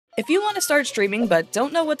If you want to start streaming but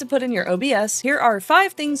don't know what to put in your OBS, here are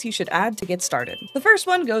 5 things you should add to get started. The first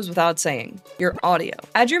one goes without saying, your audio.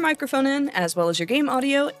 Add your microphone in, as well as your game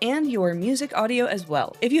audio and your music audio as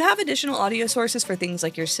well. If you have additional audio sources for things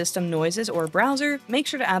like your system noises or browser, make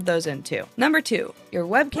sure to add those in too. Number 2, your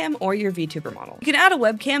webcam or your VTuber model. You can add a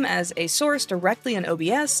webcam as a source directly in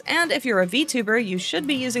OBS, and if you're a VTuber, you should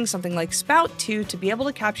be using something like Spout2 to be able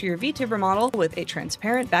to capture your VTuber model with a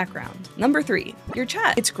transparent background. Number 3, your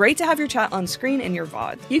chat. It's great to have your chat on screen in your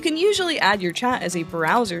VOD. You can usually add your chat as a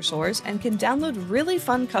browser source and can download really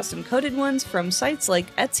fun custom coded ones from sites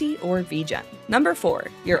like Etsy or VGen. Number 4,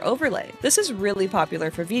 your overlay. This is really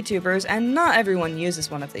popular for VTubers and not everyone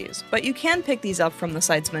uses one of these, but you can pick these up from the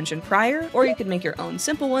sites mentioned prior, or you can make your own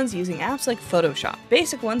simple ones using apps like Photoshop.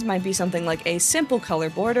 Basic ones might be something like a simple color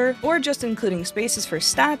border, or just including spaces for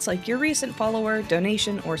stats like your recent follower,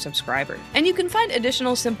 donation, or subscriber. And you can find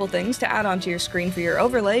additional simple things to add onto your screen for your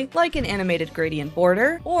overlay, like an animated gradient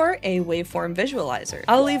border or a waveform visualizer.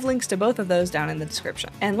 I'll leave links to both of those down in the description.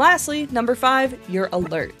 And lastly, number 5, your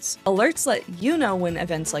alerts. Alerts let you know when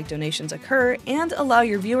events like donations occur and allow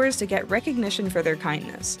your viewers to get recognition for their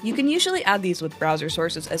kindness. You can usually add these with browser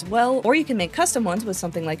sources as well, or you can make custom ones with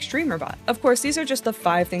something like StreamerBot. Of course, these are just the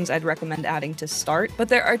 5 things I'd recommend adding to start, but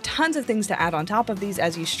there are tons of things to add on top of these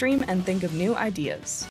as you stream and think of new ideas.